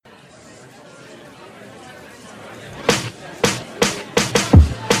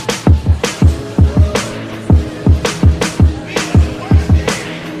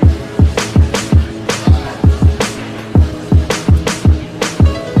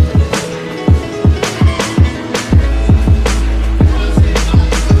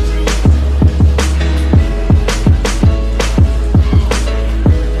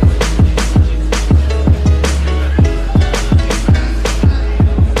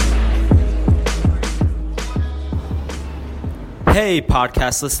Hey,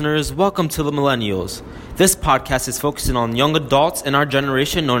 podcast listeners, welcome to the Millennials. This podcast is focusing on young adults in our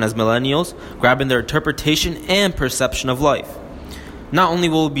generation known as Millennials, grabbing their interpretation and perception of life. Not only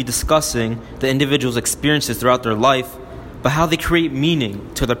will we be discussing the individual's experiences throughout their life, but how they create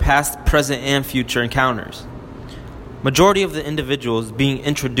meaning to their past, present, and future encounters. Majority of the individuals being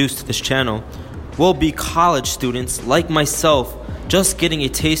introduced to this channel will be college students like myself, just getting a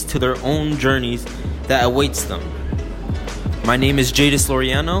taste to their own journeys that awaits them. My name is Jadis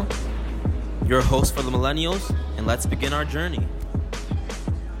Loriano, your host for the Millennials, and let's begin our journey.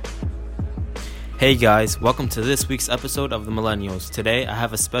 Hey guys, welcome to this week's episode of the Millennials. Today I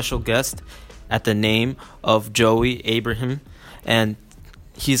have a special guest at the name of Joseph Ibrahim, and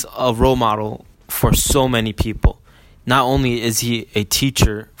he's a role model for so many people. Not only is he a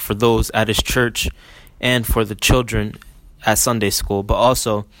teacher for those at his church and for the children at Sunday school, but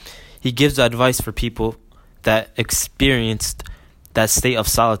also he gives advice for people that experienced that state of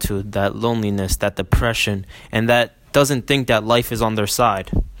solitude, that loneliness, that depression, and that doesn't think that life is on their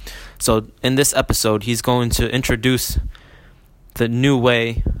side. So in this episode, he's going to introduce the new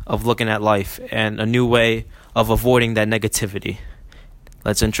way of looking at life and a new way of avoiding that negativity.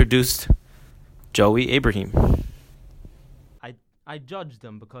 Let's introduce Joseph Ibrahim. I judged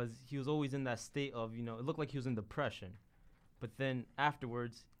him because he was always in that state of, it looked like he was in depression. But then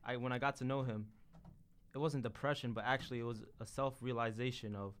afterwards, when I got to know him, it wasn't depression, but actually it was a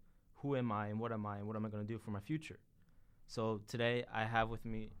self-realization of who am I and what am I going to do for my future. So today I have with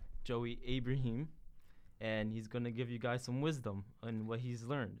me Joseph Ibrahim, and he's going to give you guys some wisdom on what he's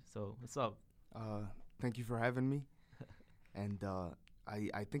learned. So what's up? Thank you for having me. And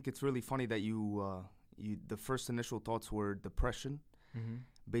I think it's really funny that you the first initial thoughts were depression,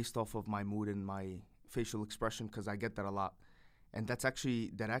 based off of my mood and my facial expression, because I get that a lot. And that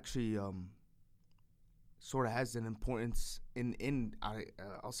actually sort of has an importance in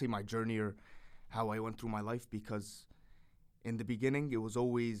I'll say my journey or how I went through my life, because in the beginning it was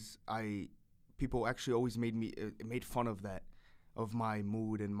always people actually always made fun of that, of my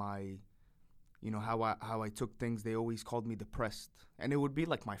mood and my how I took things. They always called me depressed, and it would be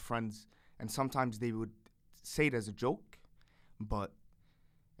like my friends, and sometimes they would say it as a joke,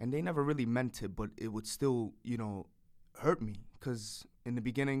 and they never really meant it, but it would still hurt me, because in the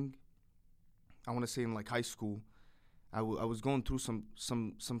beginning, I want to say in like high school, I was going through some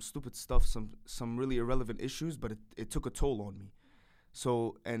stupid stuff, some really irrelevant issues, but it took a toll on me.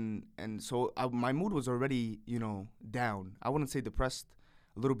 So my mood was already down. I wouldn't say depressed,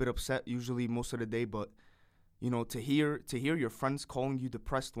 a little bit upset usually most of the day, but to hear your friends calling you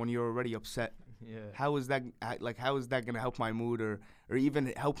depressed when you're already upset, how is that gonna help my mood or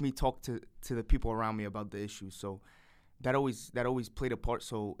even help me talk to the people around me about the issue? So that always played a part.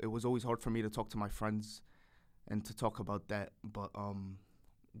 So it was always hard for me to talk to my friends and to talk about that. But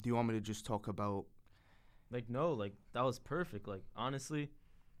do you want me to just talk about? No, that was perfect. Honestly,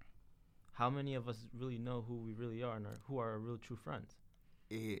 how many of us really know who we really are and who are our real true friends?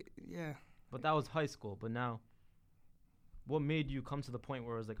 Yeah. But that was high school. But now, what made you come to the point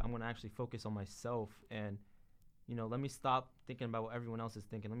where it was I'm going to actually focus on myself and, let me stop thinking about what everyone else is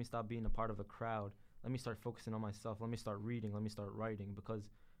thinking. Let me stop being a part of a crowd. Let me start focusing on myself. Let me start reading. Let me start writing.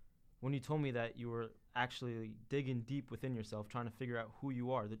 Because when you told me that you were actually digging deep within yourself, trying to figure out who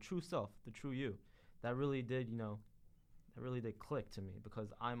you are, the true self, the true you, that really did click to me,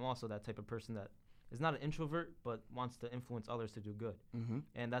 because I'm also that type of person that is not an introvert, but wants to influence others to do good. Mm-hmm.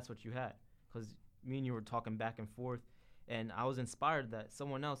 And that's what you had, because me and you were talking back and forth, and I was inspired that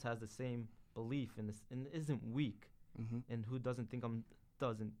someone else has the same belief in this and isn't weak, and who doesn't think of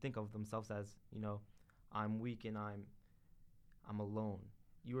themselves as, I'm weak and I'm alone.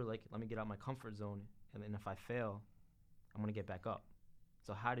 You were like, let me get out my comfort zone, and then if I fail, I'm gonna get back up.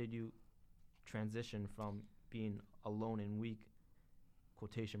 So how did you transition from being alone and weak,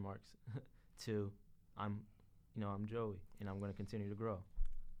 quotation marks, to I'm Joey and I'm gonna continue to grow?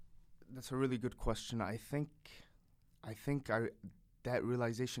 That's a really good question. I think that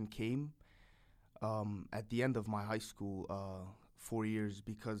realization came at the end of my high school 4 years,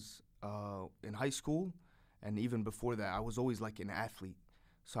 because in high school and even before that, I was always like an athlete.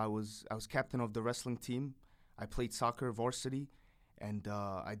 So I was captain of the wrestling team. I played soccer varsity, and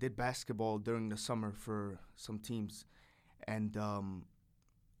I did basketball during the summer for some teams. And I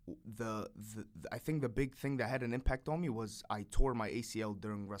think the big thing that had an impact on me was I tore my ACL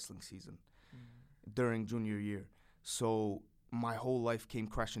during wrestling season, during junior year. So my whole life came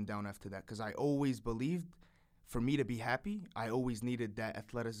crashing down after that, because I always believed for me to be happy, I always needed that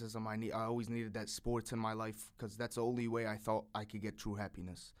athleticism. I always needed that sports in my life, because that's the only way I thought I could get true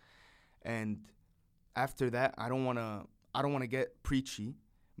happiness. And after that, I don't want to I don't want to get preachy,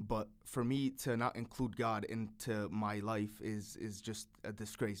 but for me to not include God into my life is just a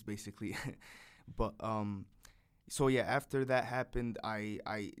disgrace, basically. But so yeah, after that happened, I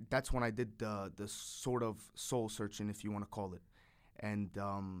that's when I did the sort of soul searching, if you want to call it, and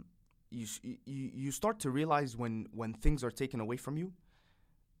you start to realize when things are taken away from you,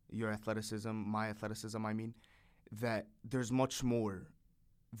 your athleticism, my athleticism, I mean, that there's much more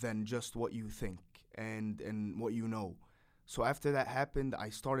than just what you think and what you know. So after that happened, I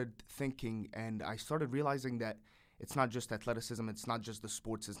started thinking and I started realizing that it's not just athleticism, it's not just the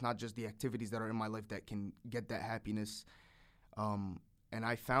sports, it's not just the activities that are in my life that can get that happiness. And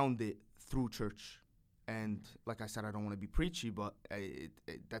I found it through church. And like I said, I don't want to be preachy, but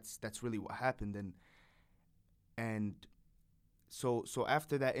that's really what happened. And so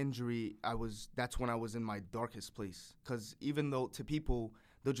after that injury, that's when I was in my darkest place. Because even though to people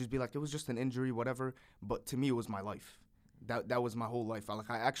they'll just be like, it was just an injury, whatever. But to me, it was my life. That was my whole life.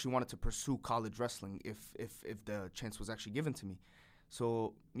 I actually wanted to pursue college wrestling if the chance was actually given to me.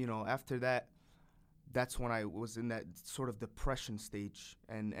 So after that, that's when I was in that sort of depression stage,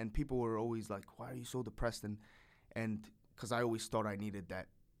 and people were always like, why are you so depressed? And because I always thought I needed that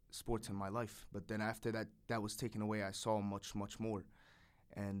sports in my life, but then after that was taken away, I saw much more.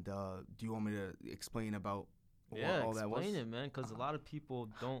 And do you want me to explain about what all that was? Explain it, man, because a lot of people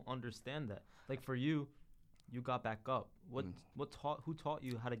don't understand that. Like for you, you got back up. Who taught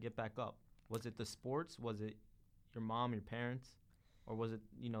you how to get back up? Was it the sports? Was it your mom, your parents, or was it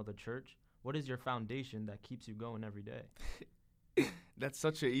the church? What is your foundation that keeps you going every day? That's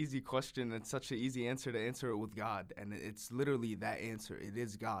such an easy question and such an easy answer to answer it with God, and it's literally that answer. It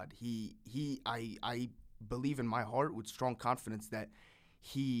is God. I believe in my heart with strong confidence that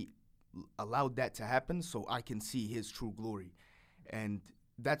He allowed that to happen so I can see His true glory, and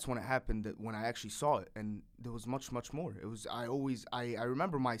that's when it happened. That when I actually saw it, and there was much more. It was I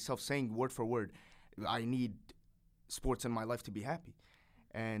remember myself saying word for word, I need sports in my life to be happy,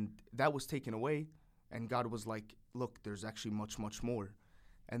 and that was taken away. And God was like, look, there's actually much more.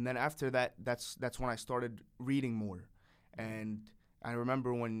 And then after that, that's when I started reading more. And I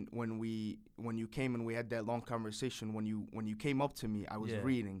remember when you came and we had that long conversation, when you came up to me, I was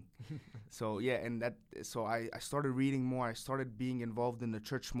reading. So yeah, and I started reading more. I started being involved in the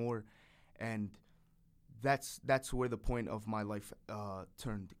church more, and that's where the point of my life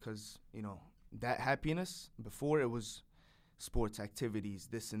turned, because that happiness before, it was sports, activities,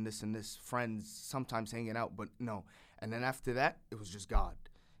 this and this and this, friends, sometimes hanging out, but no. And then after that, it was just God.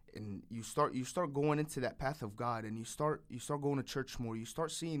 And you start going into that path of God, and you start going to church more. You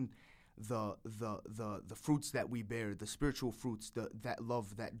start seeing the fruits that we bear, the spiritual fruits, that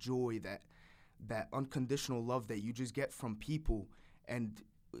love, that joy, that unconditional love that you just get from people. And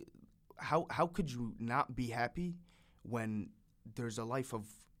how could you not be happy when there's a life of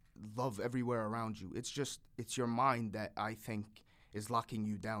love everywhere around you? It's your mind that I think is locking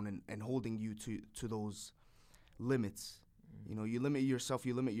you down and holding you to those limits. You limit yourself,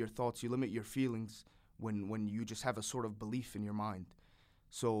 you limit your thoughts, you limit your feelings when you just have a sort of belief in your mind.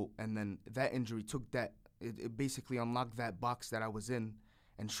 So, and then that injury took that, it basically unlocked that box that I was in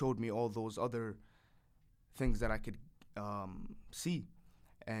and showed me all those other things that I could see.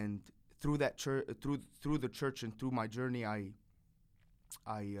 And through that through the church and through my journey, I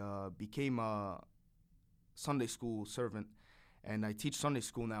became a Sunday school servant, and I teach Sunday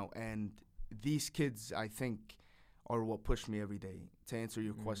school now. And these kids, I think, are what push me every day. To answer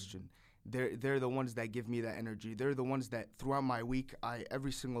your question, they're the ones that give me that energy. They're the ones that throughout my week,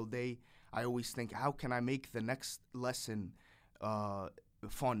 every single day, I always think, how can I make the next lesson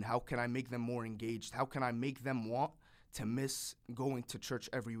fun? How can I make them more engaged? How can I make them want to miss going to church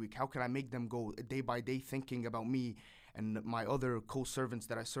every week? How can I make them go day by day thinking about me and my other co-servants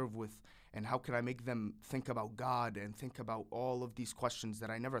that I serve with? And how can I make them think about God and think about all of these questions that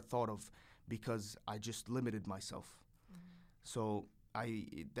I never thought of because I just limited myself? So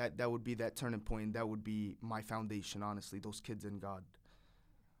that would be that turning point. That would be my foundation, honestly, those kids and God.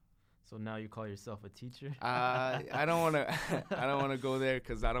 So now you call yourself a teacher? I don't want to go there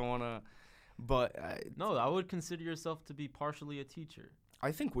because I don't want to. But no, I would consider yourself to be partially a teacher.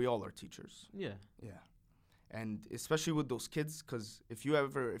 I think we all are teachers. Yeah. And especially with those kids, because if you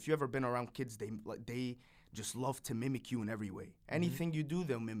ever been around kids, they just love to mimic you in every way. Anything you do,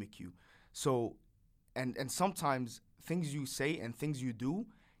 they'll mimic you. So, and sometimes things you say and things you do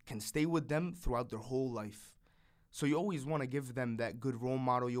can stay with them throughout their whole life. So you always want to give them that good role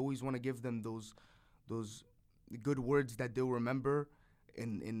model. You always want to give them those good words that they'll remember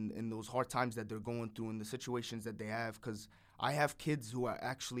in those hard times that they're going through, in the situations that they have. Because I have kids who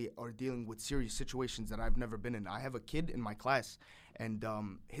are dealing with serious situations that I've never been in. I have a kid in my class, and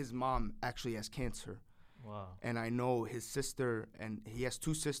his mom actually has cancer. Wow. And I know his sister, and he has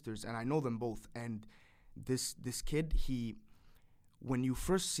two sisters, and I know them both. And this kid, when you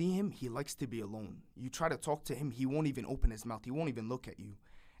first see him, he likes to be alone. You try to talk to him, he won't even open his mouth. He won't even look at you.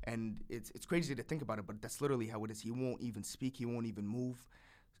 And it's crazy to think about it, but that's literally how it is. He won't even speak. He won't even move.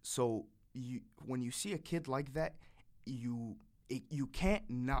 So when you see a kid like that, you can't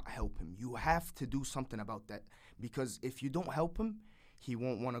not help him. You have to do something about that, because if you don't help him, he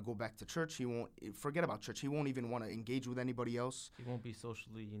won't want to go back to church. He won't forget about church. He won't even want to engage with anybody else. He won't be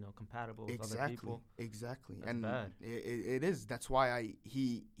socially, compatible with other people. Exactly. That's and bad. It is. That's why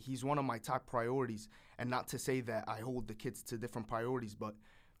he's one of my top priorities. And not to say that I hold the kids to different priorities, but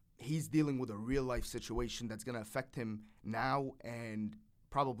he's dealing with a real life situation that's going to affect him now and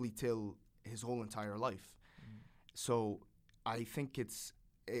probably till his whole entire life. So I think it's,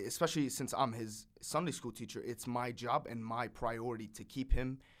 especially since I'm his Sunday school teacher, it's my job and my priority to keep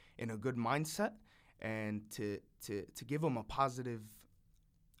him in a good mindset and to give him a positive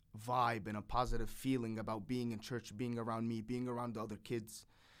vibe and a positive feeling about being in church, being around me, being around the other kids.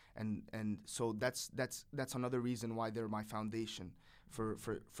 And so that's another reason why they're my foundation, for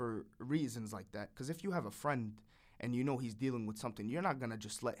reasons like that. Because if you have a friend and you know he's dealing with something, you're not gonna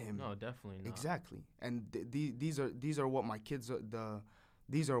just let him. No, definitely not. Exactly. And these are what my kids are.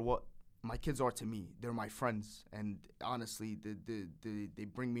 These are what my kids are to me. They're my friends, and honestly, they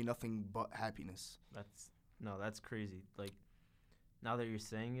bring me nothing but happiness. That's crazy. Like, now that you're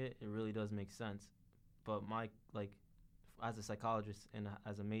saying it, it really does make sense. But as a psychologist and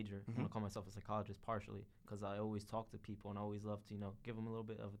as a major, I want to call myself a psychologist partially because I always talk to people and I always love to, give them a little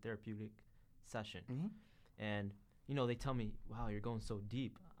bit of a therapeutic session. And, they tell me, wow, you're going so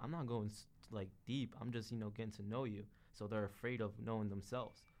deep. I'm not going deep. I'm just, getting to know you. So they're afraid of knowing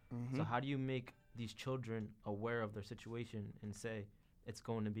themselves. So how do you make these children aware of their situation and say it's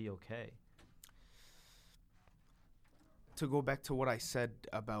going to be okay? To go back to what I said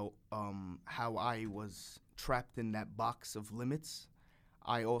about how I was trapped in that box of limits,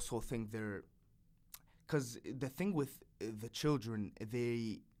 I also think because the thing with the children,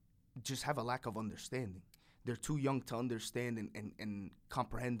 they just have a lack of understanding. They're too young to understand and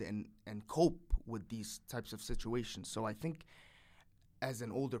comprehend and cope with these types of situations. So I think as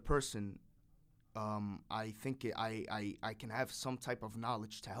an older person, I think I can have some type of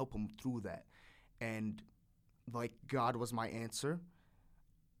knowledge to help them through that. And like God was my answer,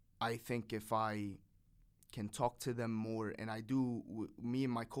 I think if I can talk to them more, and I do, me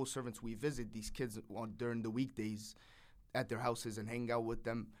and my co-servants, we visit these kids during the weekdays at their houses and hang out with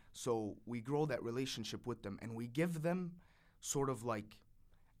them. So we grow that relationship with them, and we give them sort of like,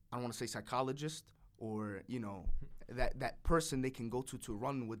 I don't want to say psychologist, or, that person they can go to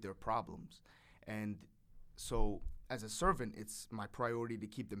run with their problems. And so as a servant, it's my priority to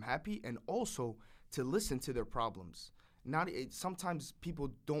keep them happy and also to listen to their problems. Sometimes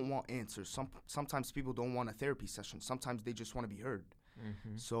people don't want answers. Sometimes people don't want a therapy session. Sometimes they just want to be heard.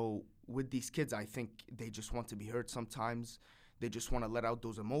 So with these kids, I think they just want to be heard. Sometimes they just want to let out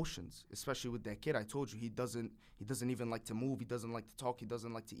those emotions. Especially with that kid, I told you, he doesn't even like to move. He doesn't like to talk. He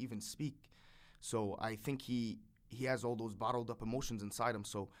doesn't like to even speak. So I think he has all those bottled up emotions inside him.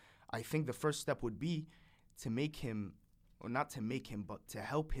 So I think the first step would be to make him, or not to make him, but to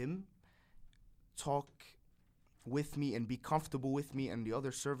help him talk with me and be comfortable with me and the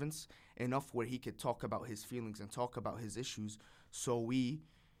other servants enough where he could talk about his feelings and talk about his issues, so we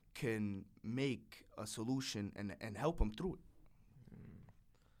can make a solution and help him through it.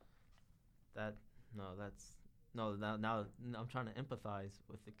 Now I'm trying to empathize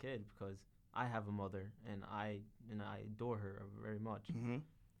with the kid because I have a mother and I adore her very much.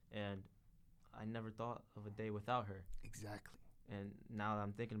 And I never thought of a day without her. Exactly. And now that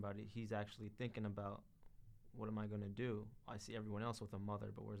I'm thinking about it, he's actually thinking about, what am I going to do? I see everyone else with a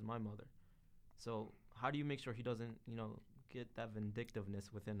mother, but where's my mother? So how do you make sure he doesn't, get that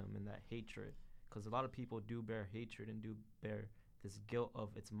vindictiveness within him and that hatred? Because a lot of people do bear hatred and do bear this guilt of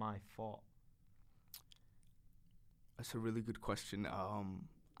it's my fault. That's a really good question.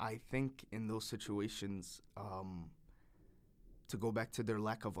 I think in those situations, to go back to their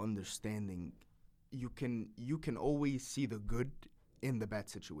lack of understanding, you can always see the good in the bad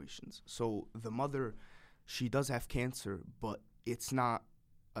situations. So the mother, she does have cancer, but it's not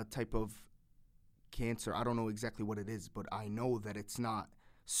a type of cancer. I don't know exactly what it is, but I know that it's not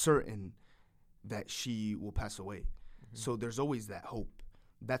certain that she will pass away. So there's always that hope.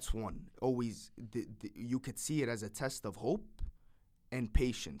 That's one. Always, you could see it as a test of hope and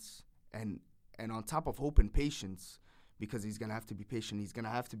patience. And on top of hope and patience, because he's gonna have to be patient. He's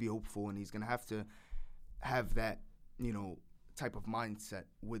gonna have to be hopeful, and he's gonna have that, type of mindset.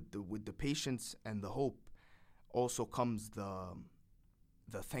 With the patience and the hope also comes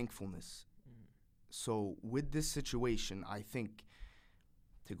the thankfulness. So with this situation, I think,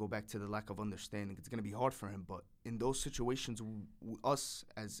 to go back to the lack of understanding, it's going to be hard for him. But in those situations, us,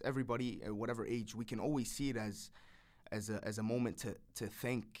 as everybody at whatever age, we can always see it as a moment to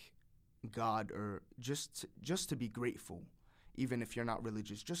thank God, or just to be grateful, even if you're not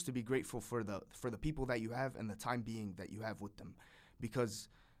religious, just to be grateful for the people that you have and the time being that you have with them, because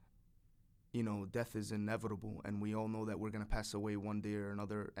death is inevitable, and we all know that we're going to pass away one day or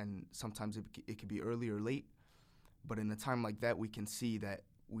another, and sometimes it could be early or late. But in a time like that, we can see that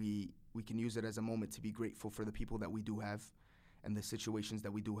we can use it as a moment to be grateful for the people that we do have and the situations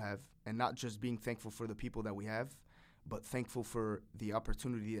that we do have, and not just being thankful for the people that we have, but thankful for the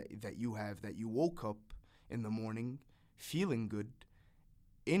opportunity that you have, that you woke up in the morning feeling good,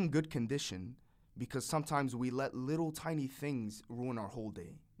 in good condition, because sometimes we let little tiny things ruin our whole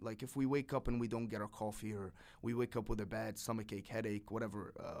day. Like if we wake up and we don't get our coffee, or we wake up with a bad stomachache, headache,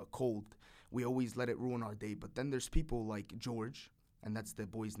 whatever, cold, we always let it ruin our day. But then there's people like George, and that's the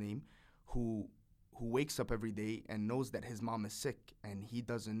boy's name, who wakes up every day and knows that his mom is sick, and he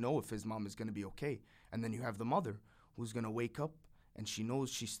doesn't know if his mom is going to be okay. And then you have the mother who's going to wake up and she knows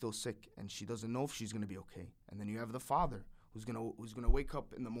she's still sick, and she doesn't know if she's going to be okay. And then you have the father who's going to wake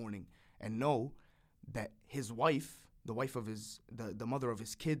up in the morning and know that his wife, the wife of the mother of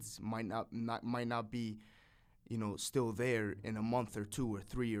his kids, might not be, still there in a month or 2 or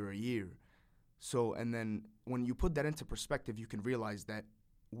 3 or a year. So, and then when you put that into perspective, you can realize that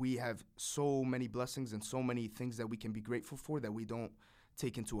we have so many blessings and so many things that we can be grateful for that we don't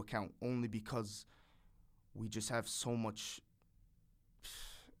take into account, only because we just have so much,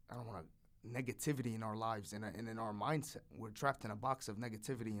 I don't want to, negativity in our lives and in our mindset. We're trapped in a box of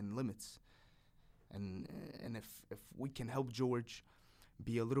negativity and limits. And if we can help George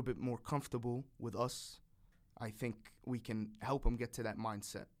be a little bit more comfortable with us, I think we can help him get to that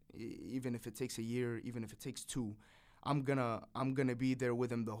mindset. Even if it takes a year, even if it takes 2, I'm gonna be there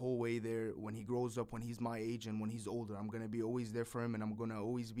with him the whole way there when he grows up, when he's my age and when he's older. I'm gonna be always there for him, and I'm gonna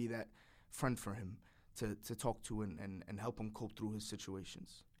always be that friend for him to talk to and help him cope through his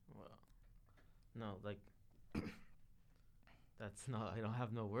situations. Well, no, like that's not. I don't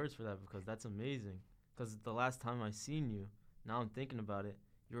have no words for that, because that's amazing. Because the last time I seen you, now I'm thinking about it,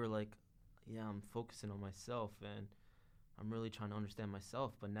 you were like, yeah, I'm focusing on myself and I'm really trying to understand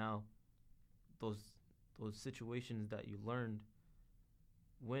myself. But now, those situations that you learned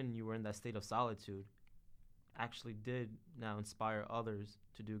when you were in that state of solitude actually did now inspire others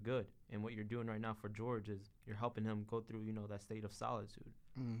to do good. And what you're doing right now for George is you're helping him go through, that state of solitude.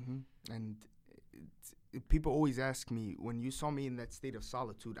 Mm-hmm. And people always ask me, when you saw me in that state of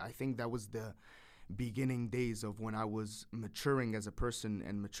solitude, I think that was the beginning days of when I was maturing as a person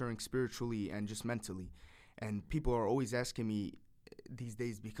and maturing spiritually and just mentally. And people are always asking me these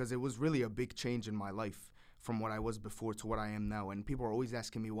days, because it was really a big change in my life from what I was before to what I am now. And people are always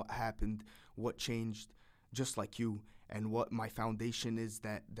asking me what happened, what changed, just like you, and what my foundation is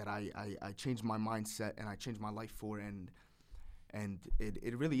that I changed my mindset and I changed my life for. And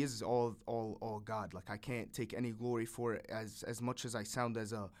it really is all God. Like, I can't take any glory for it, as much as I sound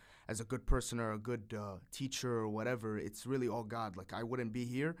as a good person or a good teacher or whatever. It's really all God. Like, I wouldn't be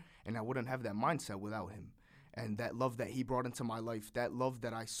here and I wouldn't have that mindset without him. And that love that he brought into my life, that love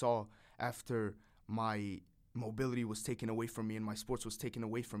that I saw after my mobility was taken away from me and my sports was taken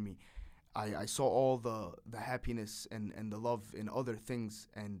away from me, I saw all the happiness and the love in other things,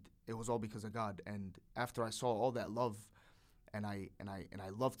 and it was all because of God. And after I saw all that love, and I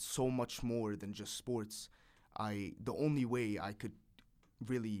loved so much more than just sports, the only way I could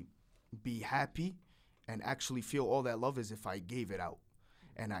really be happy and actually feel all that love is if I gave it out.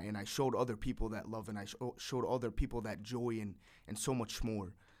 And I showed other people that love, and I showed other people that joy and so much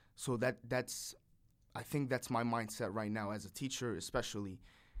more. So I think that's my mindset right now as a teacher, especially,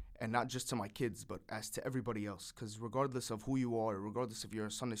 and not just to my kids, but as to everybody else. Because regardless of who you are, regardless if you're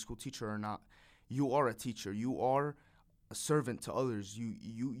a Sunday school teacher or not, you are a teacher. You are a servant to others.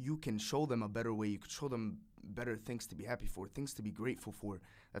 You can show them a better way. You can show them better things to be happy for, things to be grateful for,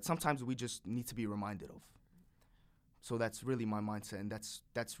 that sometimes we just need to be reminded of. So that's really my mindset, and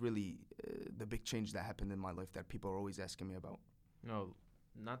that's really the big change that happened in my life that people are always asking me about. No,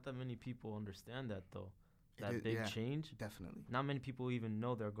 not that many people understand that, though. That big change. Definitely. Not many people even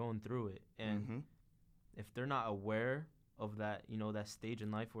know they're going through it. And if they're not aware of that, that stage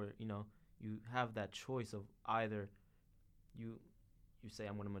in life where, you have that choice of either you say,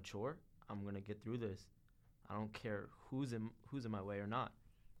 I'm going to mature, I'm going to get through this, I don't care who's in my way or not.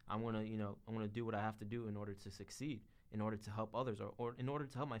 I'm gonna do what I have to do in order to succeed, in order to help others, or in order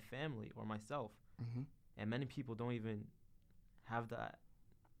to help my family or myself. Mm-hmm. And many people don't even have that,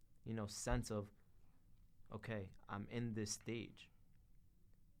 sense of, okay, I'm in this stage.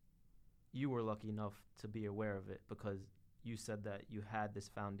 You were lucky enough to be aware of it because you said that you had this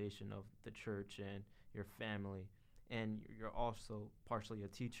foundation of the church and your family, and you're also partially a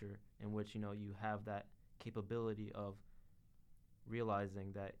teacher, in which you have that capability of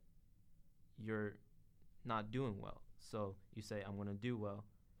realizing that you're not doing well. So you say, I'm going to do well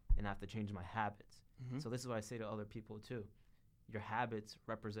and I have to change my habits. Mm-hmm. So this is what I say to other people too. Your habits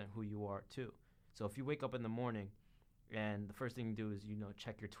represent who you are too. So if you wake up in the morning and the first thing you do is,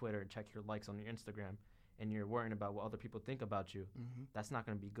 check your Twitter, check your likes on your Instagram, and you're worrying about what other people think about you, Mm-hmm. that's not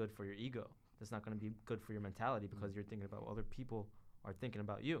going to be good for your ego. That's not going to be good for your mentality because you're thinking about what other people are thinking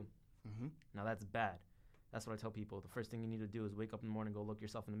about you. Mm-hmm. Now that's bad. That's what I tell people. The first thing you need to do is wake up in the morning, go look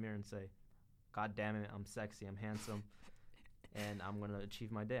yourself in the mirror and say, God damn it, I'm sexy, I'm handsome, and I'm going to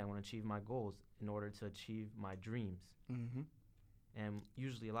achieve my day. I'm going to achieve my goals in order to achieve my dreams. Mm-hmm. And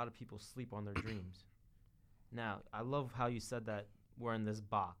usually a lot of people sleep on their dreams. Now, I love how you said that we're in this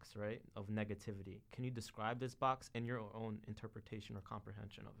box, right, of negativity. Can you describe this box and your own interpretation or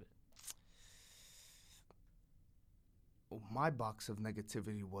comprehension of it? My box of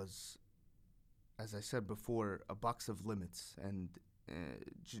negativity was, as I said before, a box of limits, and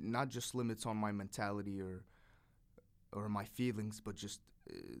not just limits on my mentality or my feelings, but just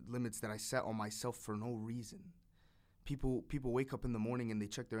limits that I set on myself for no reason. People wake up in the morning and they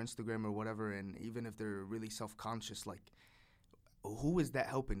check their Instagram or whatever, and even if they're really self-conscious, like, who is that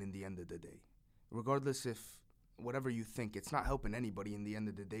helping in the end of the day? Regardless if whatever you think, it's not helping anybody in the end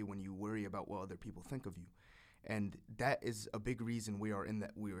of the day when you worry about what other people think of you. And that is a big reason we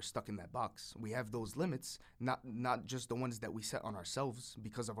are stuck in that box. We have those limits, not just the ones that we set on ourselves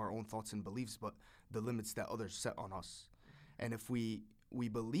because of our own thoughts and beliefs, but the limits that others set on us. And if we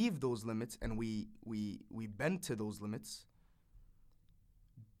believe those limits and we bend to those limits,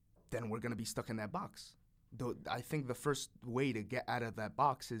 then we're going to be stuck in that box. Though I think the first way to get out of that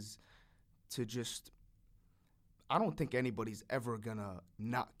box is to just, I don't think anybody's ever going to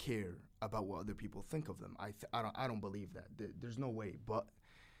not care about what other people think of them. I don't believe that. There's no way. But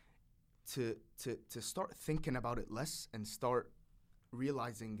to start thinking about it less and start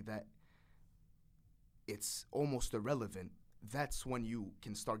realizing that it's almost irrelevant, that's when you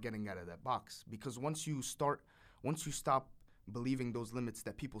can start getting out of that box. Because once you stop believing those limits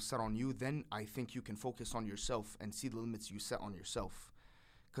that people set on you, then I think you can focus on yourself and see the limits you set on yourself.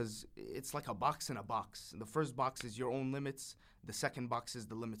 Because it's like a box in a box. The first box is your own limits. The second box is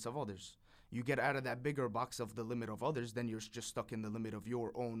the limits of others. You get out of that bigger box of the limit of others, then you're just stuck in the limit of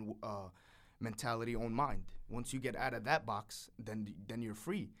your own mentality, own mind. Once you get out of that box, then you're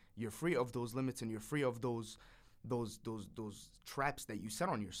free. You're free of those limits, and you're free of those traps that you set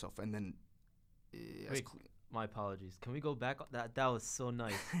on yourself. And then, Wait, my apologies. Can we go back? That was so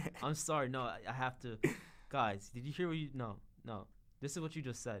nice. I'm sorry. No, I have to. Guys, did you hear what you? No. This is what you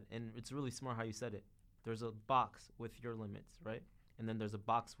just said, and it's really smart how you said it. There's a box with your limits, right? And then there's a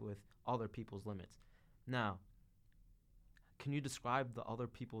box with other people's limits. Now, can you describe the other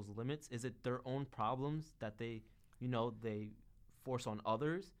people's limits? Is it their own problems that they force on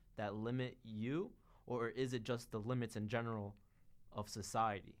others that limit you? Or is it just the limits in general of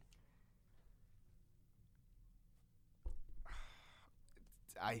society?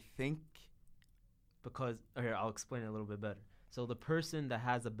 I think... Because, here, I'll explain it a little bit better. So the person that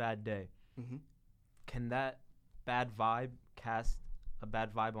has a bad day, Mm-hmm. can that bad vibe cast a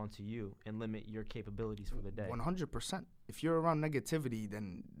bad vibe onto you and limit your capabilities for the day? 100%. If you're around negativity,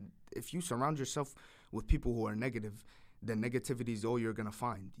 then if you surround yourself with people who are negative, then negativity is all you're going to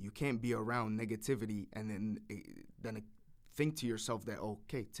find. You can't be around negativity and then think to yourself that,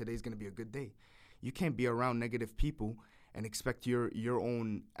 okay, today's going to be a good day. You can't be around negative people and expect your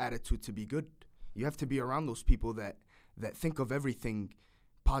own attitude to be good. You have to be around those people that think of everything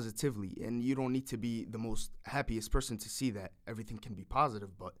positively, and you don't need to be the most happiest person to see that everything can be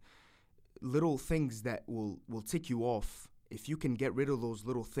positive, but little things that will tick you off, if you can get rid of those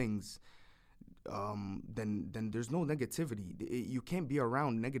little things, then there's no negativity. You can't be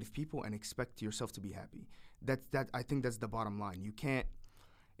around negative people and expect yourself to be happy. I think that's the bottom line. You can't,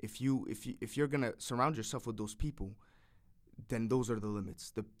 if you're gonna surround yourself with those people, then those are the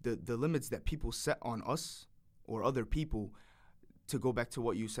limits. The limits that people set on us or other people. To go back to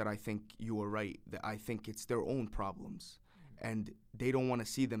what you said, I think you were right, that I think it's their own problems. And they don't want to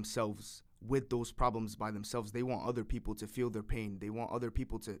see themselves with those problems by themselves. They want other people to feel their pain. They want other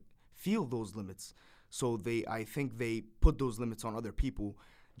people to feel those limits So I think they put those limits on other people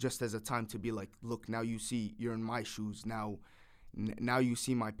just as a time to be like, look, now you see you're in my shoes. Now you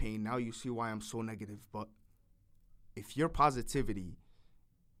see my pain. Now you see why I'm so negative. But if your positivity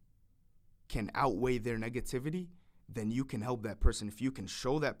can outweigh their negativity, then you can help that person. If you can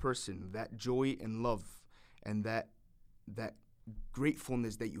show that person that joy and love and that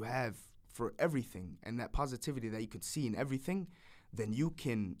gratefulness that you have for everything and that positivity that you could see in everything, then you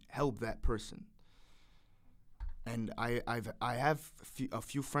can help that person. And I have a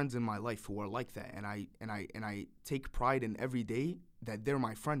few friends in my life who are like that, and I take pride in every day that they're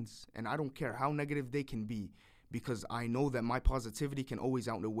my friends, and I don't care how negative they can be, because I know that my positivity can always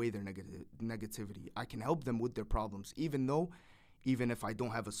outweigh their negativity. I can help them with their problems, even if I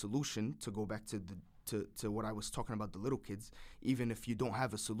don't have a solution. To go back to what I was talking about, the little kids, even if you don't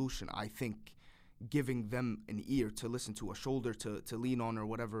have a solution, I think giving them an ear to listen to, a shoulder to lean on, or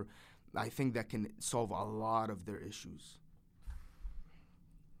whatever, I think that can solve a lot of their issues.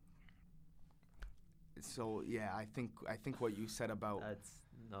 So yeah, I think what you said about That's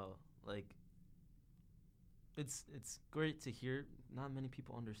no, like it's great to hear. Not many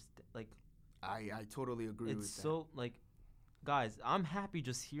people understand. Like I totally agree with it's that. so like, guys, I'm happy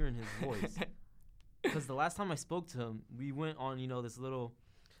just hearing his voice. Because the last time I spoke to him, we went on, this little.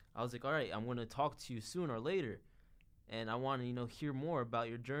 I was like, all right, I'm gonna talk to you sooner or later, and I want to, hear more about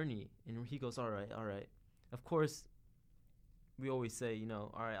your journey. And he goes, all right. Of course, we always say,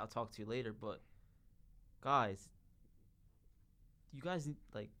 all right, I'll talk to you later. But guys, you guys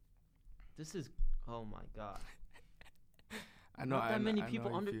like, this is, oh my god. I know. Not that many I know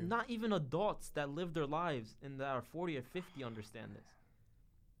people not even adults that live their lives and that are 40 or 50 understand this.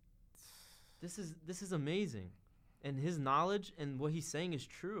 This is amazing, and his knowledge and what he's saying is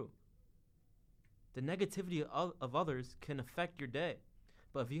true. The negativity of others can affect your day,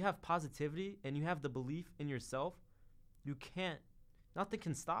 but if you have positivity and you have the belief in yourself, nothing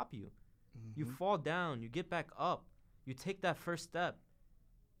can stop you. Mm-hmm. You fall down, you get back up, you take that first step.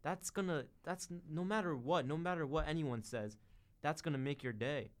 That's no matter what anyone says, that's gonna make your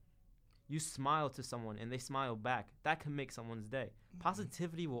day. You smile to someone and they smile back. That can make someone's day. Mm-hmm.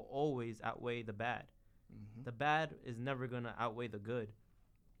 Positivity will always outweigh the bad. Mm-hmm. The bad is never gonna outweigh the good.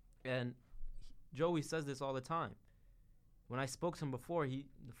 And Joey says this all the time. When I spoke to him before, the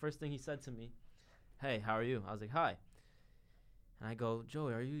first thing he said to me, "Hey, how are you?" I was like, "Hi." And I go,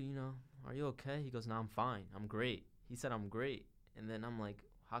 "Joey, are you okay?" He goes, "No, I'm fine. I'm great." He said, "I'm great." And then I'm like,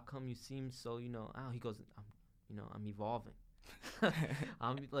 "How come you seem so, He goes, I'm evolving."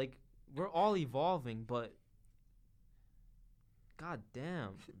 I'm like, we're all evolving, but god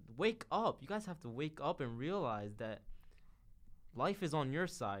damn, wake up. You guys have to wake up and realize that life is on your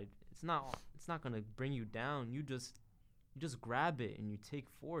side. It's not going to bring you down. You just grab it and you take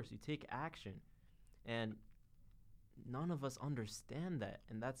force, you take action. And none of us understand that.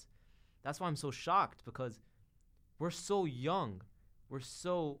 And that's why I'm so shocked, because we're so young. We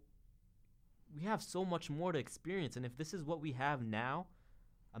have so much more to experience. And if this is what we have now,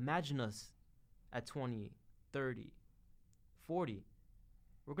 imagine us at 20, 30, 40.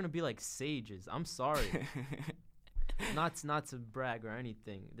 We're going to be like sages. I'm sorry. not to brag or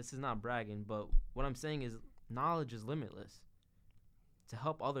anything. This is not bragging, but what I'm saying is knowledge is limitless. To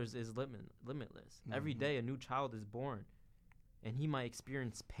help others is limitless. Mm-hmm. Every day a new child is born, and he might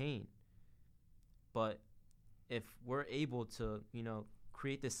experience pain. But if we're able to,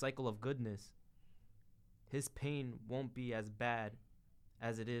 create this cycle of goodness, his pain won't be as bad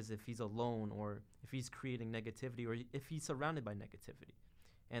as it is if he's alone, or if he's creating negativity, or if he's surrounded by negativity.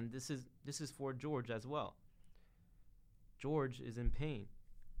 And this is for George as well. George is in pain.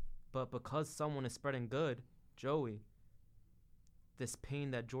 But because someone is spreading good, Joey, this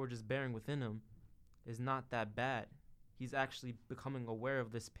pain that George is bearing within him is not that bad. He's actually becoming aware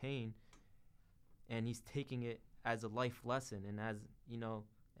of this pain, and he's taking it as a life lesson and as,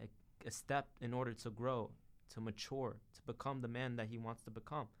 a step in order to grow, to mature, to become the man that he wants to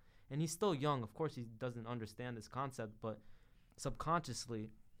become. And he's still young. Of course, he doesn't understand this concept, but subconsciously,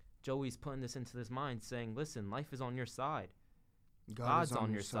 Joey's putting this into his mind, saying, listen, life is on your side. God's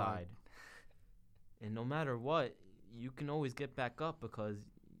on your side. And no matter what, you can always get back up, because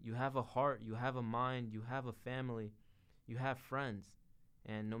you have a heart, you have a mind, you have a family, you have friends.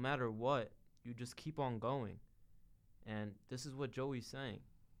 And no matter what, you just keep on going. And this is what Joey's saying.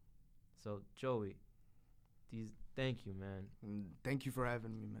 So, Joey, thank you, man. Thank you for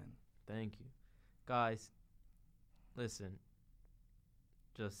having me, man. Thank you. Guys, listen,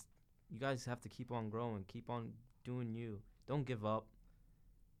 you guys have to keep on growing, keep on doing you. Don't give up.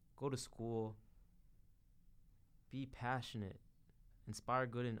 Go to school. Be passionate. Inspire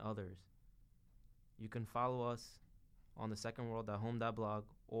good in others. You can follow us on the Second World at home.blog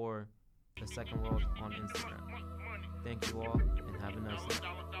or the Second World on Instagram. Thank you all and have a nice day.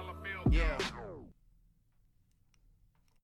 Yeah.